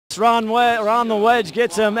Ron the wedge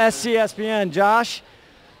gets him SCSPN. Josh,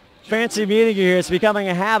 fancy meeting you here. It's becoming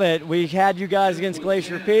a habit. We had you guys against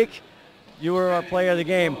Glacier Peak. You were our player of the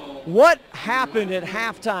game. What happened at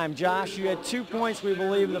halftime, Josh? You had 2 points, we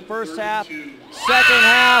believe, in the first half. Second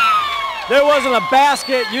half, there wasn't a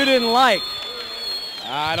basket you didn't like.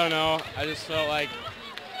 I don't know. I just felt like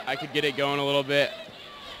I could get it going a little bit.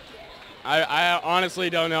 I honestly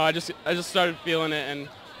don't know. I just started feeling it, and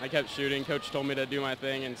I kept shooting. Coach told me to do my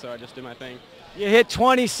thing, and so I just did my thing. You hit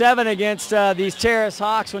 27 against these Terrace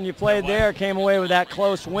Hawks when you played there, came away with that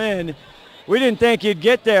close win. We didn't think you'd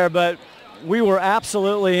get there, but we were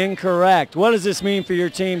absolutely incorrect. What does this mean for your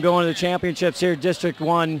team going to the championships here, District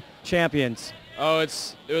 1 champions? Oh,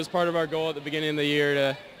 it was part of our goal at the beginning of the year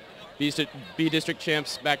to be district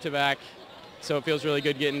champs back-to-back. So it feels really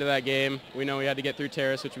good getting to that game. We know we had to get through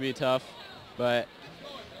Terrace, which would be tough, but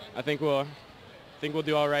I think we'll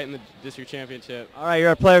do all right in the district championship. All right,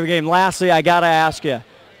 you're a player of the game. Lastly, I got to ask you,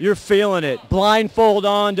 you're feeling it. Blindfold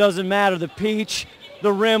on, doesn't matter. The peach,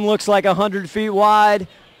 the rim looks like 100 feet wide.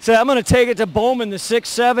 So I'm going to take it to Bowman, the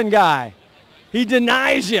 6'7" guy. He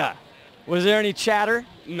denies you. Was there any chatter?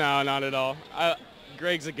 No, not at all.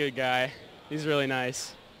 Greg's a good guy. He's really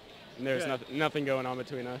nice. And there's nothing going on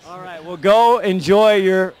between us. All right, well, go enjoy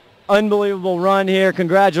your unbelievable run here.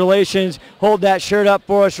 Congratulations. Hold that shirt up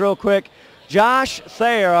for us real quick. Josh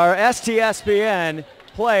Thayer, our STSPN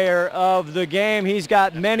player of the game. He's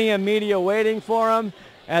got many a media waiting for him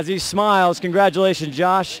as he smiles. Congratulations,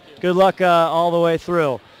 Josh. Good luck all the way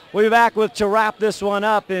through. We'll be back to wrap this one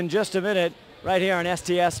up in just a minute right here on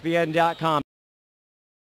STSPN.com.